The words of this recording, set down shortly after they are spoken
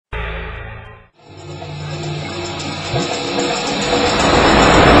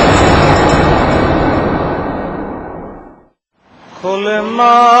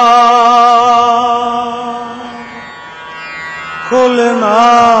খোলেমা খোলেমা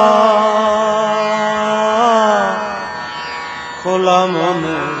খোলা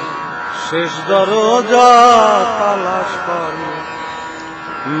মনে শেষ দরজা তালাশ করে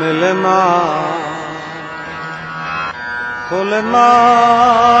মেলে না খোলেমা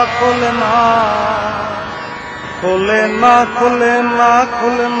খোলেমা খোলেমা খোলেমা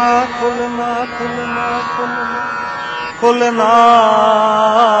খোলেমা খোলেমা খোলেমা খোলেমা খোলেমা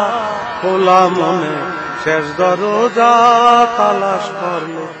খোলা মনে শেষ দরজা তালাশ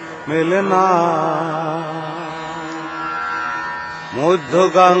করলে মেলে না মধ্য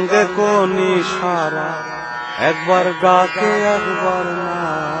গাঙ্গে কোন ইশারা একবার ডাকে একবার না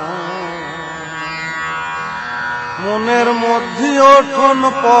মনের মধ্যে ওঠন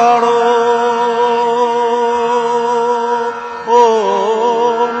পড়ো ও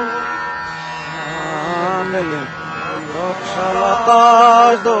মেলে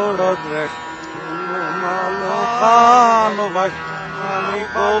রক্ষালতায় দৌড় মালো কানো ভাই আমি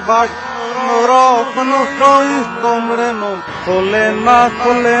কো ভাই রকনো কই তোমরে নো খোলে না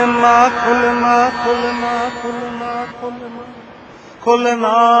খোলে না খোলে না খোলে না খোলে না খোলে না খোলে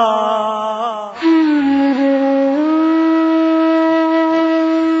না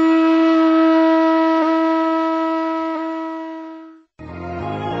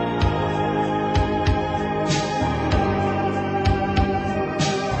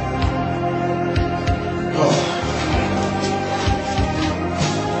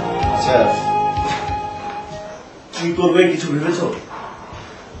কি করবে কিছু ভেবেছো?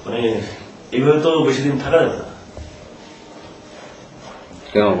 মানে এইভাবে তো বেশি দিন থাকা যাবে না।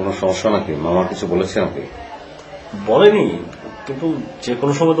 কেন, কোনো সমস্যা নাকি? মামা কিছু বলেছে নাকি? বলেনি, কিন্তু যে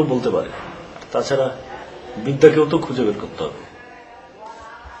কোনো সময় তো বলতে পারে। তাছাড়া বিদ্যাকেও তো খুঁজে বের করতে হবে।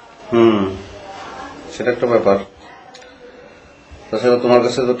 সেটা একটা ব্যাপার। তাছাড়া তোমার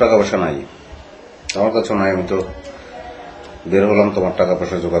কাছে তো টাকা পয়সা নাই, আমার কাছেও নাই। আমি তো বের হলাম তোমার টাকা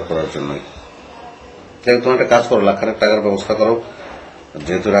পয়সা জোগাড় করার জন্যই। তুমি একটা কাজ করো, লাখ টাকার ব্যবস্থা করো।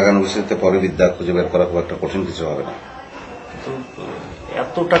 যেহেতু রাগানুগোষ্ঠীতে পরে বিদ্যা খুঁজে বের করা খুব একটা কঠিন কিছু হবে না।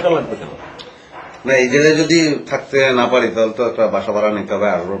 এত টাকা লাগবে কেন? না, এই জায়গায় যদি থাকতে না পারি তাহলে তো একটা বাসা ভাড়া নিতে হবে,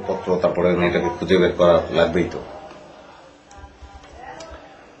 আসবাবপত্র, তারপরে মেয়েটাকে খুঁজে বের করা লাগবেই তো।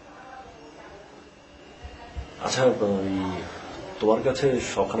 আচ্ছা, তোমার কাছে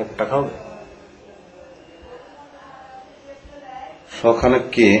শখানেক টাকা হবে? শখানেক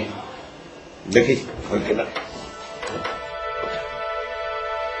কি? দেখি ওই কেনা।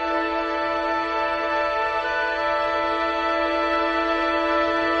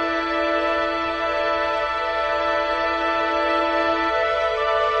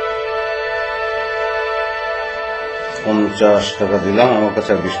 $50 দিলাম, আমার কাছে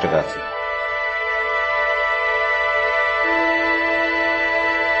আর 20 টাকা আছে।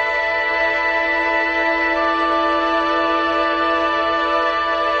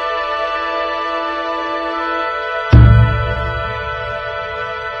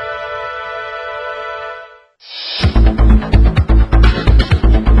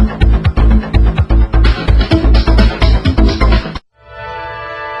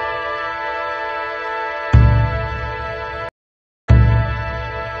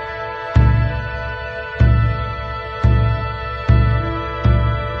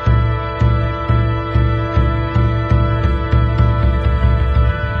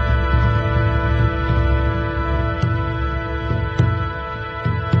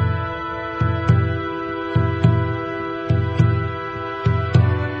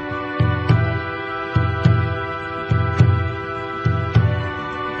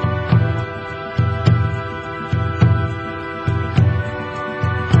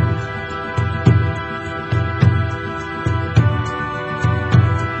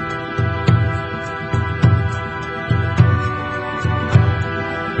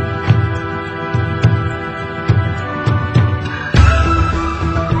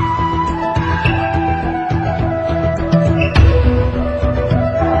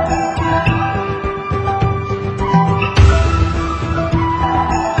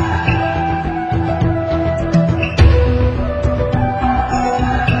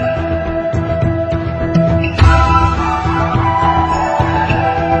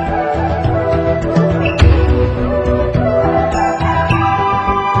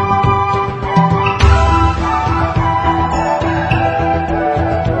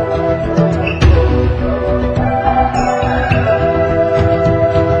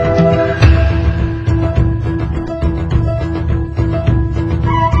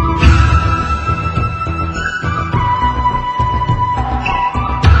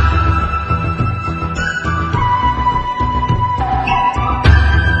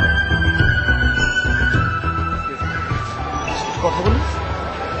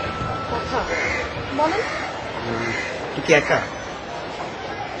 হ্যাঁ বলেন। তুই কি একা?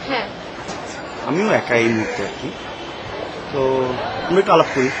 হ্যাঁ আমিও একা এই মুহূর্তে আর কি। তো আমরা একটু আলাপ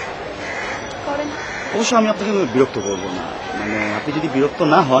করি। করেন। অবশ্য আমি আপনাকে বিরক্ত করবো না, মানে আপনি যদি বিরক্ত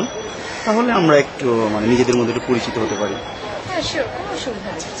না হন তাহলে আমরা একটু মানে নিজেদের মধ্যে একটু পরিচিত হতে পারি। হ্যাঁ শিওর, কোনো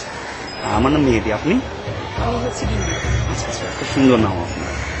অসুবিধা নেই। আমার নাম মেহেদি, আপনি? আমি হচ্ছে বিন্দু। আচ্ছা আচ্ছা, খুব সুন্দর নাম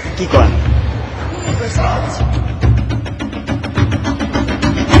আপনার। কি করেন?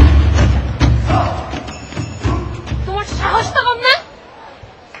 তোমার সাহস তো কম না?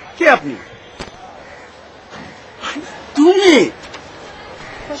 কে আপনি? তুমি?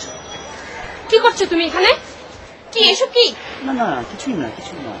 কি করছো তুমি এখানে? কি এসব কি? না না কিছুই না,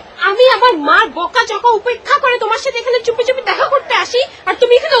 কিছুই না। আমি আমার মার বকা ঝকা উপেক্ষা করে তোমার সাথে এখানে চুপি চুপি দেখা করতে আসি, আর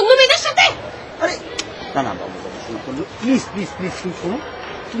তুমি এখানে অন্য মেয়েদের সাথে? আরে না না বাবু বাবু শোনো, প্লিজ প্লিজ প্লিজ শোনো,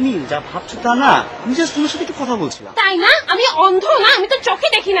 তুমি যা ভাবছো তা না, আমি জাস্ট তোমার সাথে একটু কথা বলছিলাম। তাই না? আমি অন্ধ না? আমি তো চোখে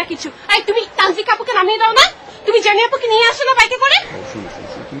দেখি না কিছু। এই তুমি তানজিক আপুকে নামিয়ে দাও না? তুমি জানি আপুকে নিয়ে আসো না বাইকে করে? শোনো শোনো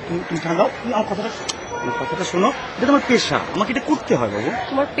শোনো, তুমি ঠান্ডাও, তুমি আমার কথাটা শোনো। এটা তোমার পেশা, আমাকে এটা করতে হয় বাবু।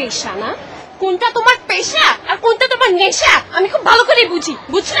 তোমার পেশা না? কোনটা তোমার পেশা আর কোনটা তোমার নেশা আমি খুব ভালো করে বুঝি,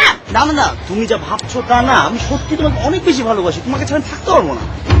 বুঝলা? না না না, তুমি যা ভাবছো তা না, আমি সত্যি তোমাকে অনেক বেশি ভালোবাসি, তোমাকে ছাড়া আমি থাকতে পারবো না।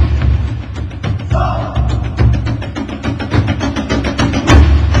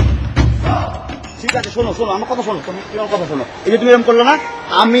 ঠিক আছে শোনো শোনো, আমার কথা শোনো, তুমি আমার কথা শোনো। এই যে তুমি এরকম করলো না,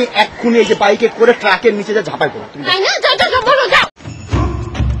 আমি এক্ষুনি এই যে বাইকে করে ট্রাকের নিচে যা ঝাঁপাই করো। তুমি তাই না? যাও যাও যাও, বলো যাও।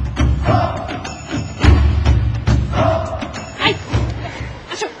 এই,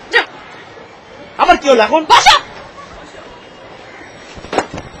 আসো, যাও। আবার কি হলো এখন? বসো।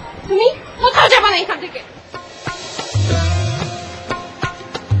 তুমি কোথাও যাবা না এখান থেকে।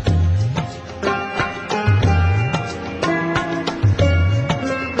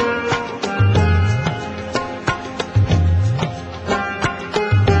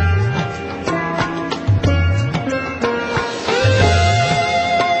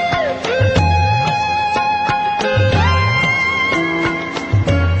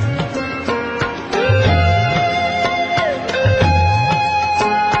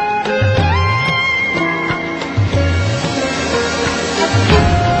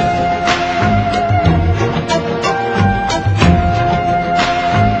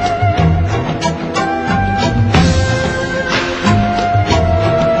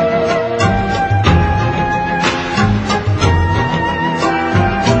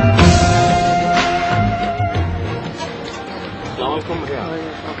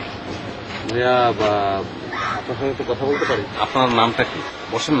 আপনার সঙ্গে একটু কথা বলতে পারি? আপনার নামটা কি?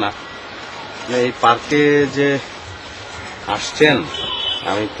 বসেন না। এই পার্কে যে আসছেন,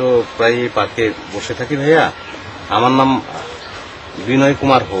 আমি তো প্রায় এই পার্কে বসে থাকি ভাইয়া। আমার নাম বিনয়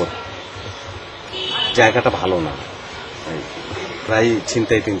কুমার হোর। জায়গাটা ভালো না, প্রায়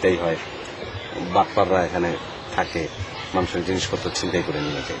ছিনতাই হয়, বাটপাররা এখানে থাকে, মানুষের জিনিসপত্র ছিনতাই করে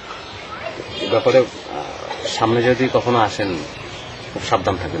নিয়ে যায়। এ ব্যাপারে সামনে যদি কখনো আসেন খুব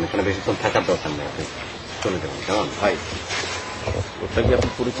সাবধান থাকবেন, এখানে বেশিক্ষণ থাকার দরকার নেই, আপনি চলে যাবেন। কেমন ভাই? ওটা কি আপনি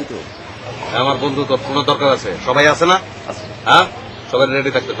পরিচিত? আমার বন্ধু তোর কোনো দরকার আছে? সবাই আছে না? হ্যাঁ, সবাই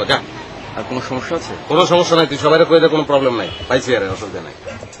রেডি থাকতে যা। আর কোনো সমস্যা আছে? কোনো সমস্যা নাই, তুই সবাই কয়ে দে, কোনো প্রবলেম নাই, পাইছি আরে, অসুবিধা নাই।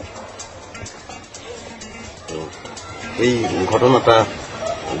 তো এই ঘটনাটা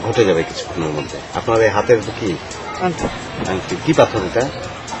ঘটে যাবে কিছুক্ষণের মধ্যে। আপনার এই হাতের কি কি পাথর? এটা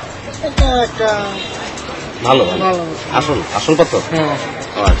একটা ভালো ভালো আসল আসল পাথর।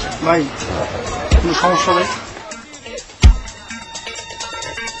 ও আচ্ছা ভাই, কোনো সমস্যা নেই?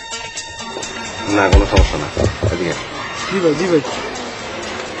 না, কোনো সমস্যা না। এদিকে জি ভাই, জি ভাই।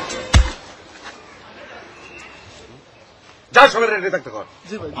 যা, সবাই রেডি থাকতে কর।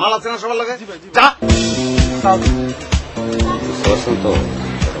 জি ভাই। মাল আছে না সবার লাগে? জি ভাই, জি ভাই। যা। বুঝতে পারছেন তো,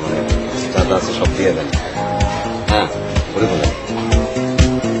 মানে যা যা আছে সব দিয়ে দেন। হ্যাঁ, বলে বলেন,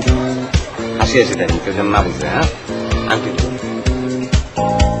 হাসি হাসি দেন, কেউ যেন না বুঝে। হ্যাঁ, আংটি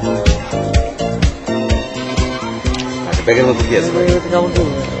আচ্ছা, ব্যাগের মধ্যে কি আছে?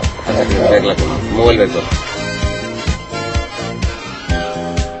 আচ্ছা, ব্যাগ লাগবে না, মোবাইল ব্যাগ কর।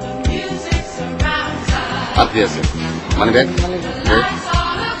 আর কি আছে? মানে ব্যাগ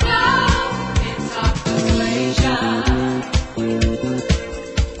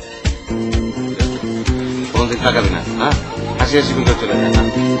কোনদিন টাকাবি না। হ্যাঁ, হাসি হাসি কিন্তু চলে যায় না।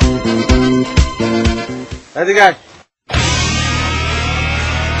 এদিকে আয়।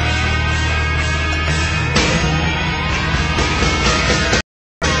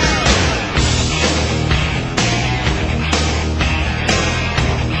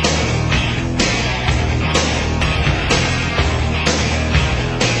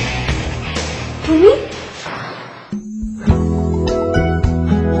 তুমি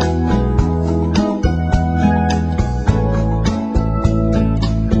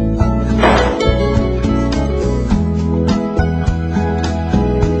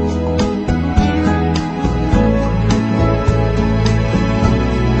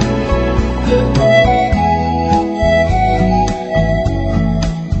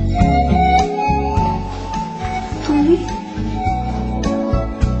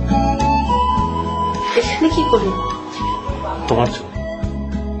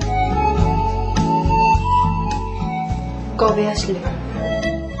কবে আসলে?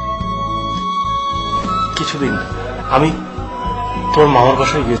 কিছুদিন। আমি তোমার মামার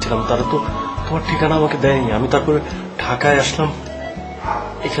বাসায় গিয়েছিলাম, তারা তো তোমার ঠিকানা আমাকে দেয়নি। আমি তারপরে ঢাকায় আসলাম,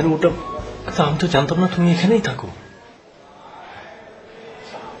 এখানে ওটা। আমি তো জানতাম না তুমি এখানেই থাকো।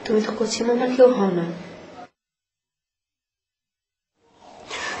 তুমি তো কচি মামার কেউ হও না।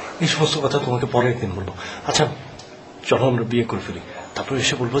 এই সমস্ত কথা তোমাকে পরে একদিন বলবো। আচ্ছা চলো আমরা বিয়ে করে ফেলি, তারপর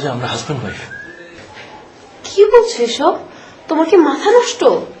এসে বলবো যে আমরা হাজব্যান্ড ওয়াইফ। কি বলছো এসব? তোমার কি মাথা নষ্ট?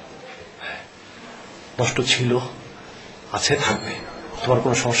 নষ্ট ছিল, আছে, থাকবে। তোমার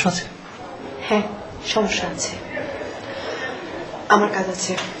কোনো সমস্যা আছে? হ্যাঁ সমস্যা আছে, আমার কাজ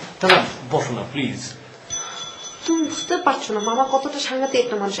আছে। তাহলে বসো না প্লিজ। তুমি বুঝতে পারছো না মামা কতটা সাংঘাতিক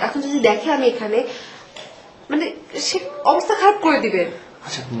একটা মানুষ। এখন যদি দেখে আমি এখানে, মানে সে অবস্থা খারাপ করে দিবে।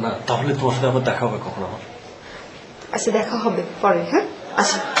 আচ্ছা না, তাহলে তোমার সাথে আবার দেখা হবে কখন আমার? আচ্ছা দেখা হবে পরে। হ্যাঁ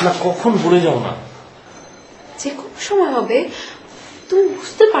আচ্ছা। না কখন বলে যাও না। যে কোনো সময় হবে, তুমি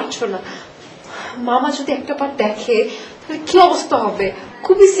বুঝতে পারছো না। মামা যদি একটা বার দেখে তাহলে কি অবস্থা হবে,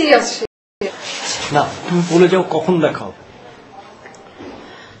 খুবই সিরিয়াস। না তুমি বলে যাও কখন দেখা হবে।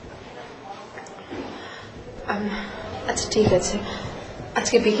 আচ্ছা ঠিক আছে,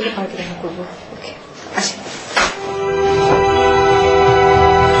 আজকে বিকেলে পার্কে দেখা করবো। ওকে আসি।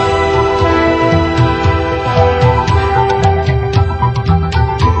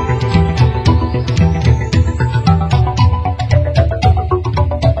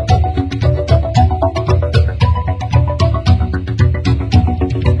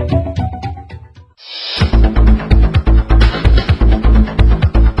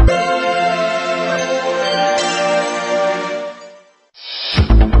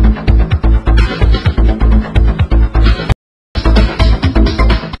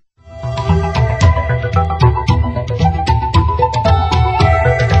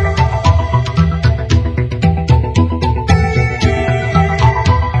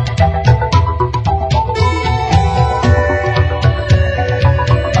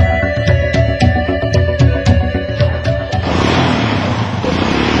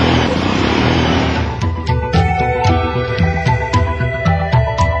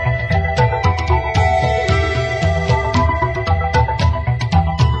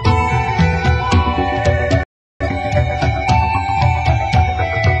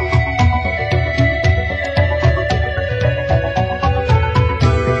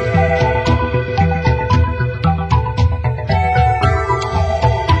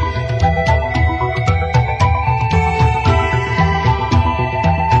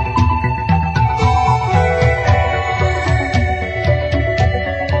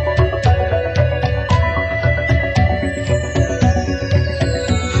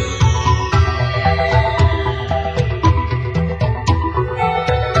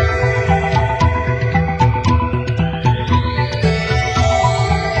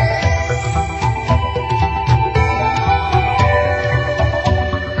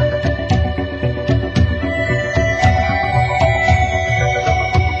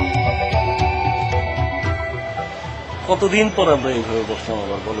 কতদিন পর আমরা এইভাবে বসলাম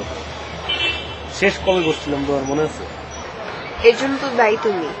আবার, বলো। শেষ কবে বসছিলাম তোমার মনে আছে? এর জন্য তো দায়ী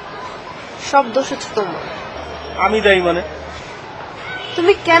তুমি, সব দোষ হচ্ছে তোমার। আমি দায়ী মানে?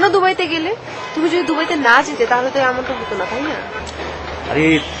 তুমি কেন দুবাইতে গেলে? তুমি যদি দুবাইতে না যেতে তাহলে তো এমনটা হতো না, তাই না? আরে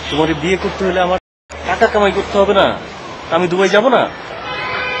তোমার বিয়ে করতে হলে আমার টাকা কামাই করতে হবে না? আমি দুবাই যাব না?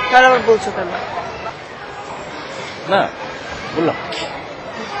 তাহলে আবার বলছো কেন? না বললাম।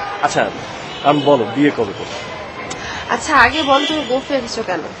 আচ্ছা আমি বলো বিয়ে কবে করবো? আচ্ছা আগে বল তুমি গোফ রেখেছো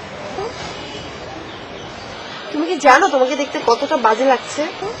কেন? তুমি কি জানো তোমাকে দেখতে কতটা বাজে লাগছে?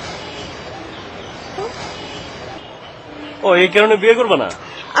 ও এই কারণে বিয়ে করবে না?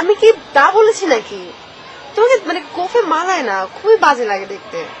 আমি কি তা বলেছি নাকি? তোমাকে মানে গোফে মানায় না, খুবই বাজে লাগে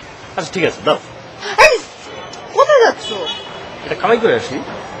দেখতে। আচ্ছা ঠিক আছে দাও। এই, কোথায় যাচ্ছ? এটা কামাই করে আসি।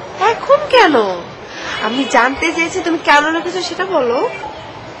 এখন কেন? আমি জানতে চেয়েছি তুমি কেন রেখেছো সেটা বলো।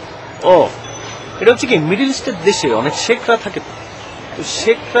 ও এটা হচ্ছে কি, মিডিল ইস্টের দেশে অনেক শেখরা থাকে, তো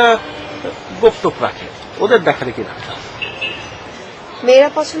শেখরা গোপটোপ রাখে, ওদের দেখা দেখি রাখা। মেয়েরা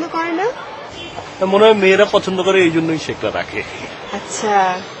পছন্দ করে না? মনে হয় মেয়েরা পছন্দ করে, এই জন্যই শেখরা রাখে। আচ্ছা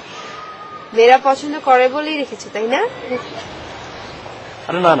মেয়েরা পছন্দ করে বলেই রেখেছো তাই না?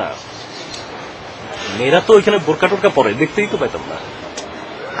 আরে না না, মেয়েরা তো ওইখানে বোরকা টোরকা পরে, দেখতেই তো পাইতাম না।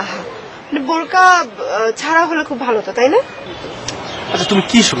 আহা, মানে বোরকা ছাড়া হলে খুব ভালো তো, তাই না? আচ্ছা তুমি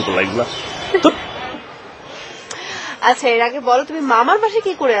কি শুরু করলা এগুলা? আচ্ছা এর আগে বলো তুমি মামার বাসায়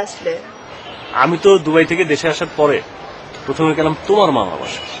কি করে আসলে? আমি তো দুবাই থেকে দেশে আসার পরে প্রথমে গেলাম তোমার মামা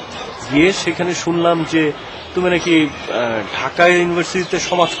বাসা, গিয়ে সেখানে শুনলাম যে তুমি নাকি ঢাকা ইউনিভার্সিটিতে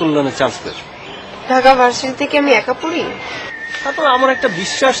সমাজ কল্যাণে চান্স পেয়েছো। ঢাকা ভার্সিটি থেকে আমি একা পড়ি? তারপর আমার একটা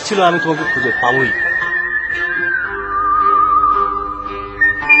বিশ্বাস ছিল আমি তোমাকে খুঁজে পাবোই।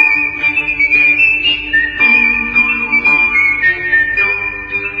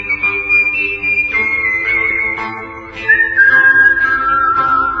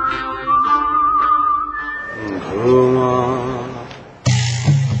 ঘুমা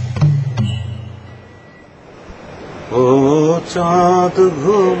ও চাঁদ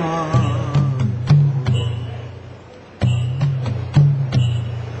ঘুমা,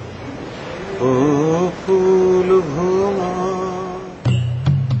 ও ফুল ঘুমা,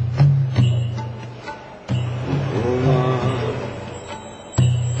 ঘুমা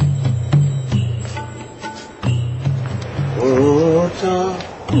ও চাঁদ।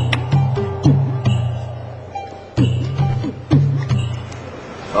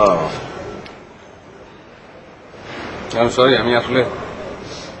 সরি, আমি আসলে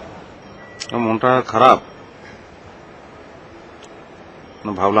মনটা খারাপ।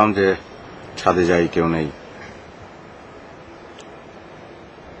 ভাবলাম যে ছাদে যাই, কেউ নেই,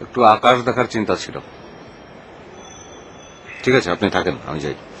 একটু আকাশ দেখার চিন্তা ছিল। ঠিক আছে, আপনি থাকেন, আমি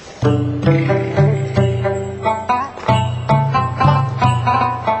যাই।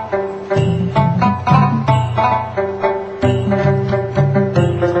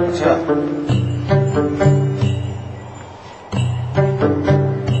 আচ্ছা,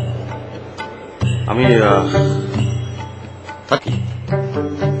 আমি থাকি।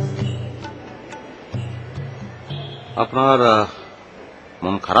 আপনার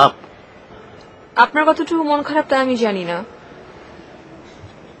মন খারাপ? আপনার কতটুকু মন খারাপ তা আমি জানি না,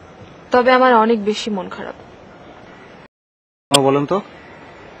 তবে আমার অনেক বেশি মন খারাপ। বলেন তো।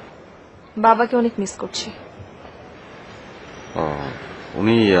 বাবাকে অনেক মিস করছি।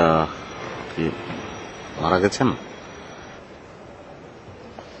 উনি কি মারা গেছেন?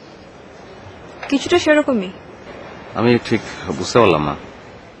 কিছুটা সেরকমই। আমি ঠিক বুঝতে পারলাম না।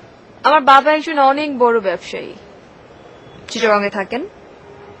 আমার বাবা একজন অনেক বড় ব্যবসায়ী, চিটাগাংয়ে থাকেন,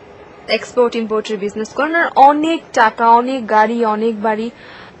 এক্সপোর্ট ইম্পোর্টের বিজনেস করেন, আর অনেক টাকা, অনেক গাড়ি, অনেক বাড়ি।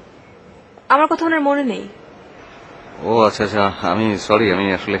 আমার কথা ওনার মনে নেই। ও আচ্ছা আচ্ছা, আমি সরি, আমি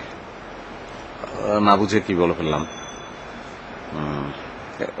আসলে না বুঝে কি বলে ফেললাম।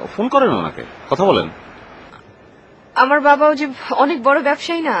 ফোন করেন ওনাকে, কথা বলেন। আমার বাবাও যে অনেক বড়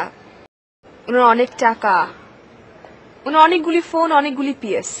ব্যবসায়ী না, ওনার অনেক টাকা, ওনার অনেকগুলি ফোন, অনেকগুলি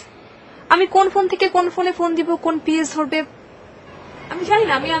পিএস। আমি কোন ফোন থেকে কোন ফোনে ফোন দিব, কোন পিএস ধরবে আমি জানি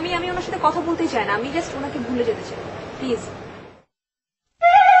না। আমি আমি আমি ওনার সাথে কথা বলতেই চাই না, আমি জাস্ট ওনাকে ভুলে যেতে চাই, প্লিজ।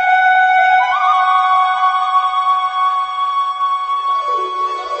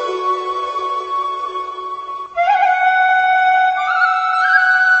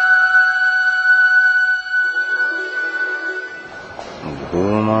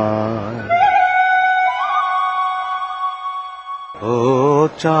 ঘুমায় ও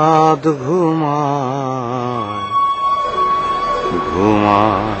চাঁদ ঘুমায়,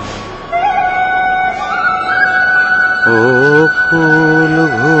 ঘুমায় ও ফুল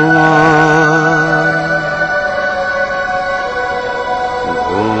ঘুমায়,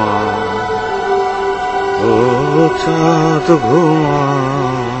 ঘুমায় ও চাঁদ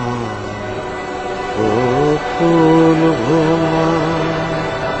ঘুমায়, ও ফুল ঘুমায়,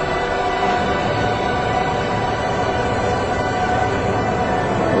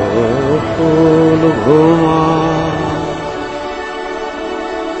 ও ফুল ঘুমায়।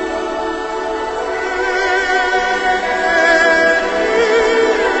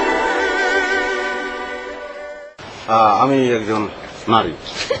 আমি একজন নারী।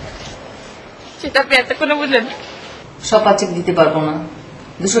 সেটা আপনি এতক্ষণে বুঝলেন? সব পাচক দিতে পারবো না,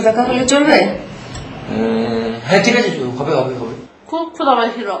 200 টাকা হলে চলবে? হ্যাঁ ঠিক আছে, হবে হবে হবে। খুব ক্ষুধা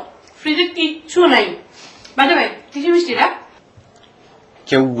লাগছিল, ফ্রিজে কিচ্ছু নাই। বাইরে ভাই কিছু মিষ্টিটা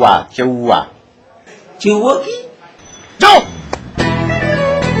কেউয়া কেউয়া চিউয়া কি? যাও,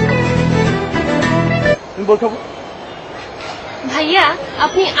 তুমি বল খাবো। ভাইয়া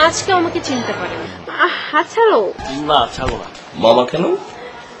আপনি আজকে আমাকে চিনতে পারেন। ছাড়ো না ছাড়বো না। মামা কেন?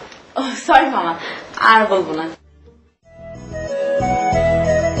 সরি মামা, আর বলবো না।